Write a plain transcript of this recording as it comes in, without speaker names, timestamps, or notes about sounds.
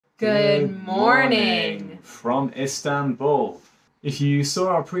Good morning from Istanbul. If you saw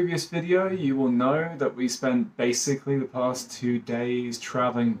our previous video, you will know that we spent basically the past 2 days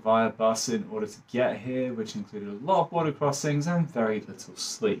traveling via bus in order to get here, which included a lot of border crossings and very little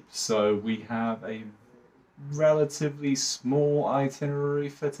sleep. So we have a relatively small itinerary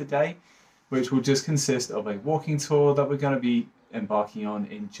for today, which will just consist of a walking tour that we're going to be embarking on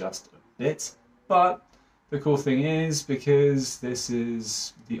in just a bit. But the cool thing is, because this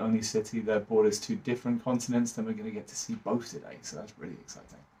is the only city that borders 2 different continents, then we're going to get to see both today. So that's really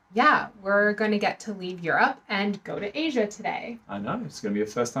exciting. Yeah, we're going to get to leave Europe and go to Asia today. I know, it's going to be a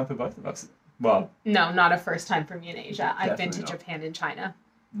first time for both of us. Well, no, not a first time for me in Asia. I've been to not. Japan and China.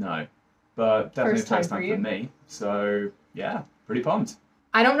 No, but definitely first time for for me. So yeah, pretty pumped.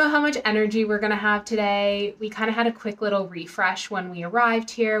 I don't know how much energy we're going to have today. We kind of had a quick little refresh when we arrived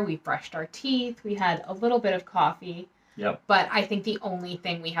here. We brushed our teeth. We had a little bit of coffee. Yep. But I think the only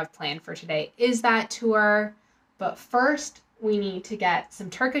thing we have planned for today is that tour. But first, we need to get some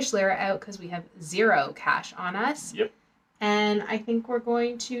Turkish lira out because we have 0 cash on us. Yep. And I think we're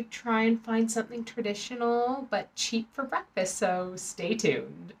going to try and find something traditional but cheap for breakfast. So stay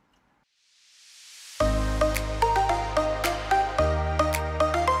tuned.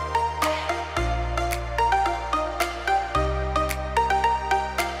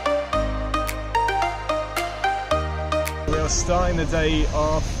 Starting the day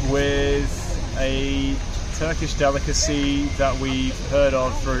off with a Turkish delicacy that we've heard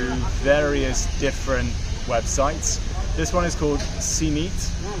of through various different websites. This one is called Simit,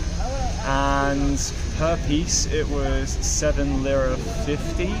 and per piece it was 7 lira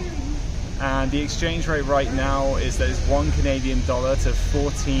 50, and the exchange rate right now is that it's $1 Canadian to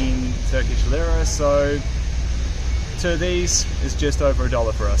 14 Turkish lira, so 2 of these is just over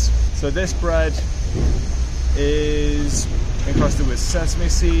 $1 for us. So this bread is encrusted with sesame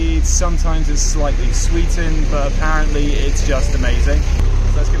seeds. Sometimes it's slightly sweetened, but apparently it's just amazing.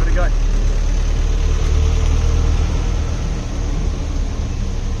 So let's give it a go.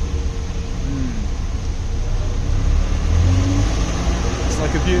 It's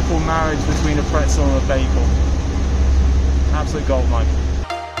like a beautiful marriage between a pretzel and a bagel. Absolute goldmine.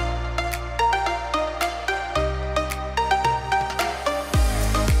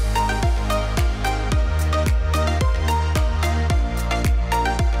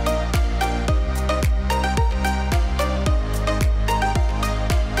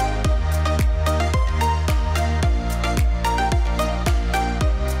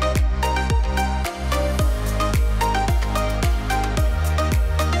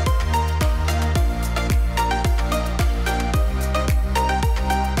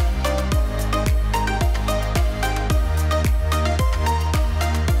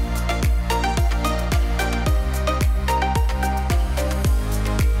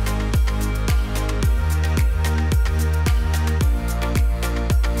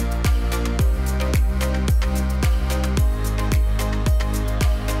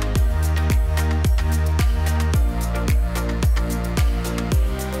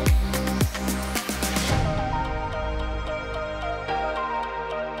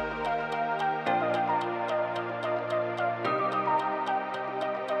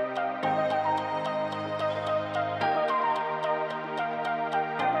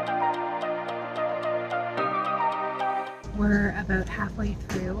 We're about halfway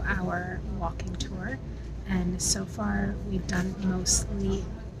through our walking tour, and so far we've done mostly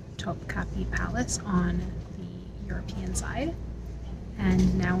Topkapi Palace on the European side,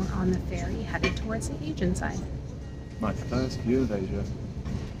 and now we're on the ferry headed towards the Asian side. My first view of Asia.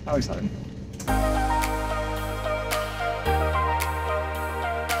 How exciting.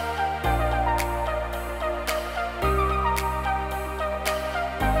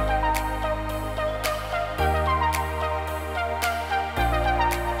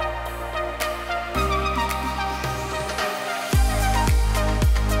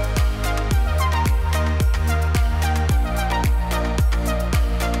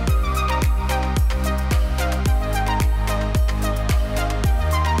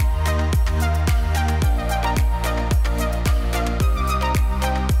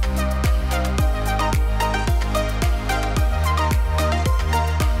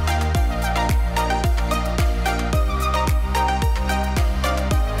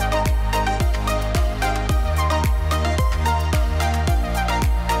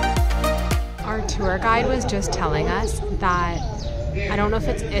 Tour guide was just telling us that, I don't know if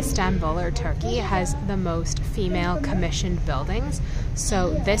it's Istanbul or Turkey, has the most female commissioned buildings.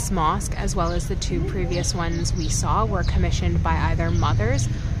 So this mosque, as well as the 2 previous ones we saw, were commissioned by either mothers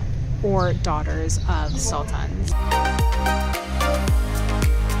or daughters of sultans.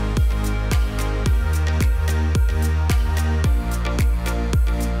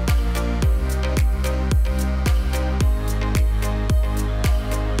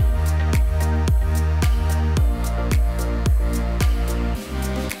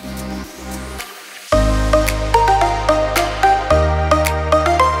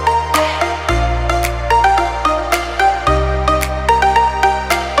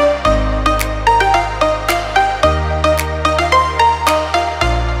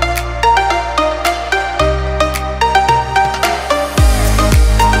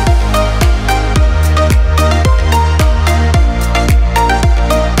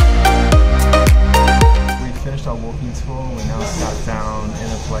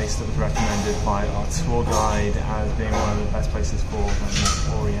 place that was recommended by our tour guide as being one of the best places for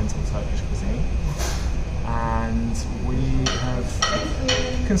more Oriental Turkish cuisine. And we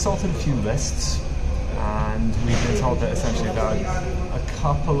have consulted a few lists, and we've been told that essentially there are a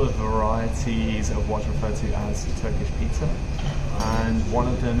couple of varieties of what's referred to as Turkish pizza, and one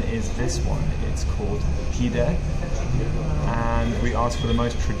of them is this one. It's called Pide, and we asked for the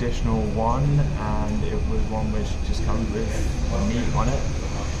most traditional one, and it was one which just comes with meat on it.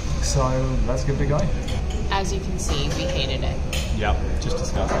 So let's give it a go. As you can see, we hated it. Yep, just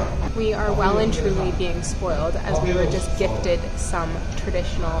disgusting. We are well and truly being spoiled as we were just gifted some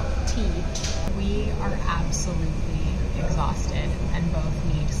traditional tea. We are absolutely exhausted and both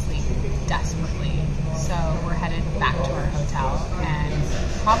need sleep desperately. So we're headed back to our hotel and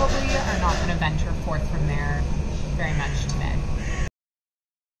probably are not going to venture forth from there very much today.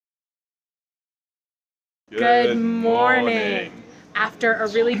 Good morning. After a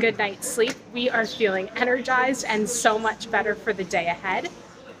really good night's sleep, we are feeling energized and so much better for the day ahead.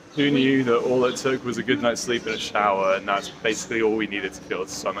 Who knew that all it took was a good night's sleep and a shower, and that's basically all we needed to feel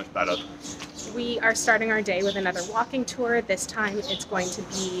so much better. We are starting our day with another walking tour. This time it's going to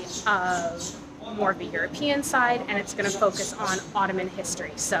be more of a European side, and it's going to focus on Ottoman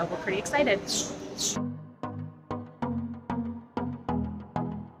history. So we're pretty excited.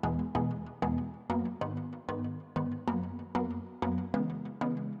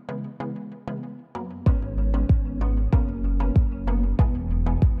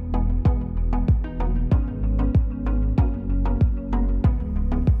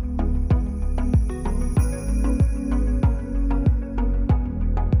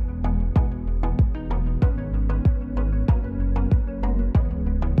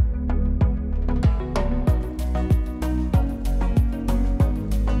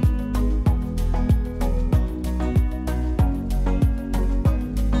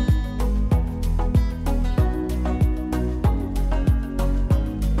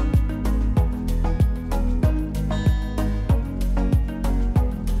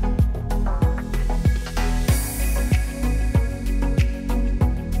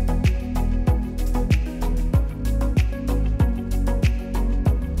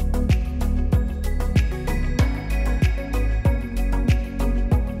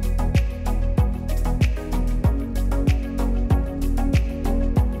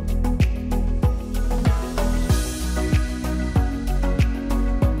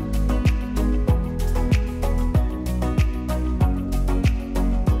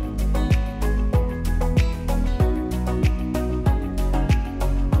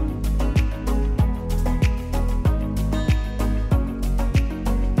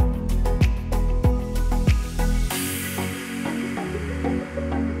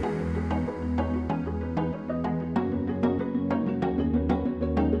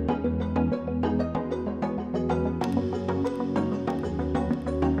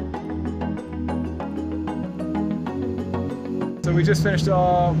 So we just finished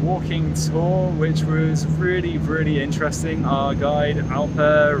our walking tour, which was really interesting. Our guide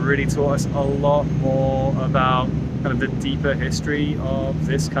Alper really taught us a lot more about kind of the deeper history of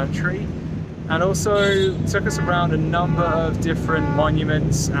this country, and also took us around a number of different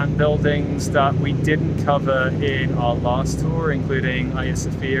monuments and buildings that we didn't cover in our last tour, including Hagia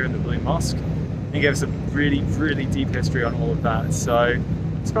Sophia and the Blue Mosque, and gave us a really deep history on all of that. So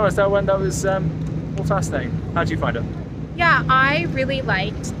as far as that went, that was all fascinating. How did you find it? Yeah, I really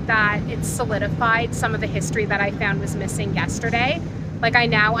liked that it solidified some of the history that I found was missing yesterday. Like, I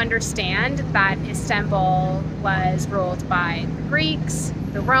now understand that Istanbul was ruled by the Greeks,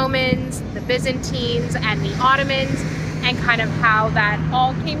 the Romans, the Byzantines, and the Ottomans, and kind of how that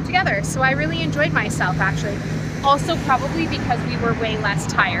all came together. So I really enjoyed myself, actually. Also, probably because we were way less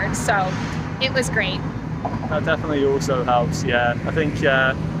tired, so it was great. That definitely also helps, yeah. I think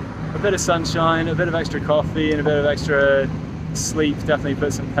a bit of sunshine, a bit of extra coffee, and a bit of extra sleep definitely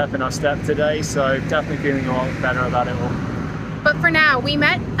put some pep in our step today, so definitely feeling a lot better about it all. But for now, we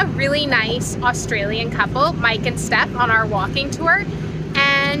met a really nice Australian couple, Mike and Steph, on our walking tour,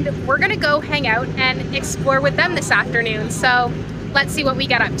 and we're gonna go hang out and explore with them this afternoon. So let's see what we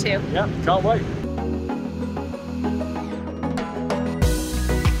get up to. Yeah, can't wait.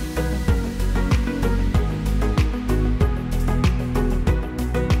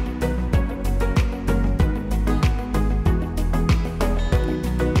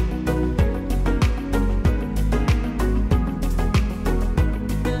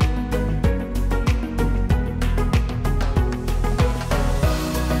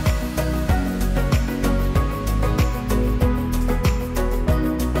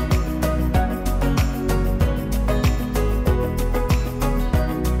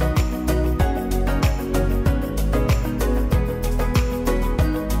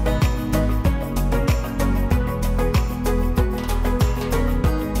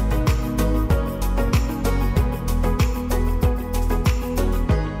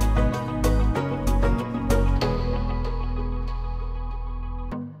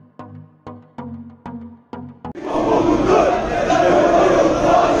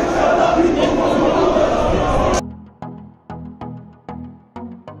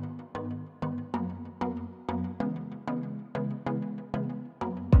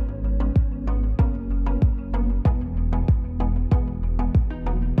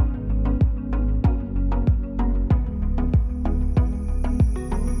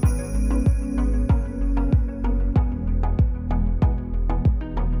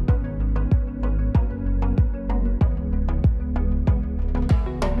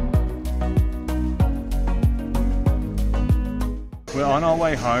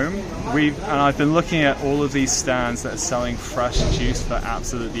 way home, I've been looking at all of these stands that are selling fresh juice for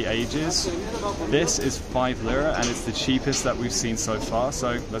absolutely ages. This is 5 lira and it's the cheapest that we've seen so far,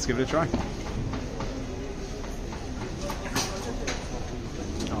 so let's give it a try.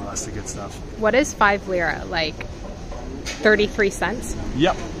 Oh, that's the good stuff. What is 5 lira? Like 33 cents?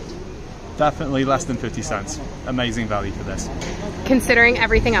 Yep. Definitely less than 50 cents. Amazing value for this. Considering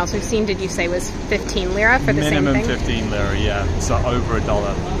everything else we've seen, did you say was 15 lira for the same thing? Minimum 15 lira, yeah. So over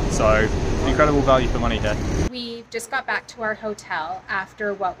 $1. So incredible value for money here. We just got back to our hotel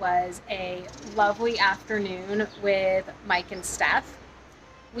after what was a lovely afternoon with Mike and Steph.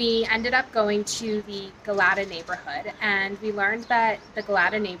 We ended up going to the Galata neighborhood, and we learned that the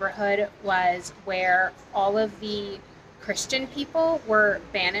Galata neighborhood was where all of the Christian people were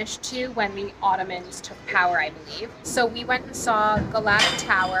banished to when the Ottomans took power, I believe. So we went and saw Galata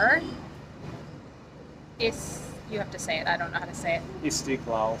Tower. You have to say it, I don't know how to say it.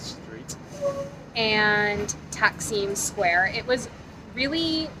 Istiklal Street. And Taksim Square. It was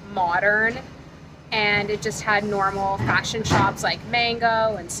really modern, and it just had normal fashion shops like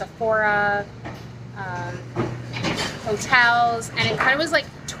Mango and Sephora, hotels, and it kind of was like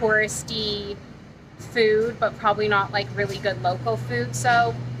touristy food, but probably not like really good local food.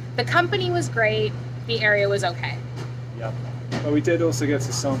 So the company was great, the area was okay. Yep. But we did also get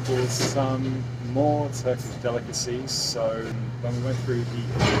to sample some more Turkish delicacies. So when we went through the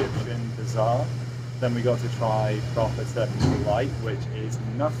Egyptian bazaar, then we got to try proper Turkish delight, which is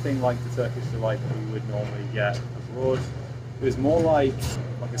nothing like the Turkish delight that we would normally get abroad. It was more like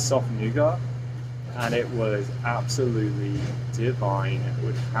a soft nougat, and it was absolutely divine. I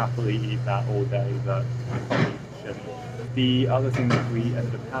would happily eat that all day, but I probably shouldn't. The other thing that we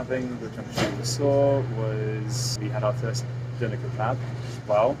ended up having, which I'm sure you saw, was we had our first dinner kebab as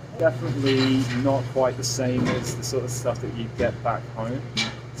well. Definitely not quite the same as the sort of stuff that you get back home.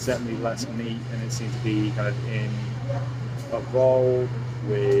 Certainly less meat, and it seemed to be kind of in a roll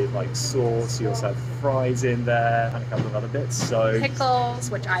with like sauce. You also had fries in there and a couple of other bits. So pickles,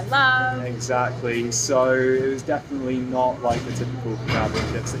 which I love. Exactly. So it was definitely not like the typical kebab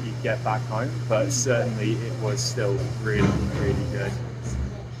and chips that you get back home, but certainly it was still really, really good.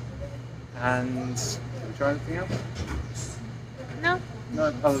 And did we try anything else? No.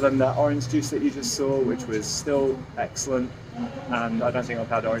 No, other than that orange juice that you just saw, which was still excellent. And I don't think I've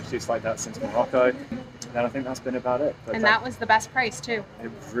had orange juice like that since Morocco. And I think that's been about it. But that was the best price too.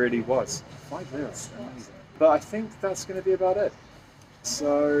 It really was. 5 lira, amazing. But I think that's going to be about it.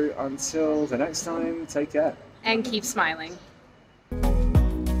 So until the next time, take care. And keep smiling.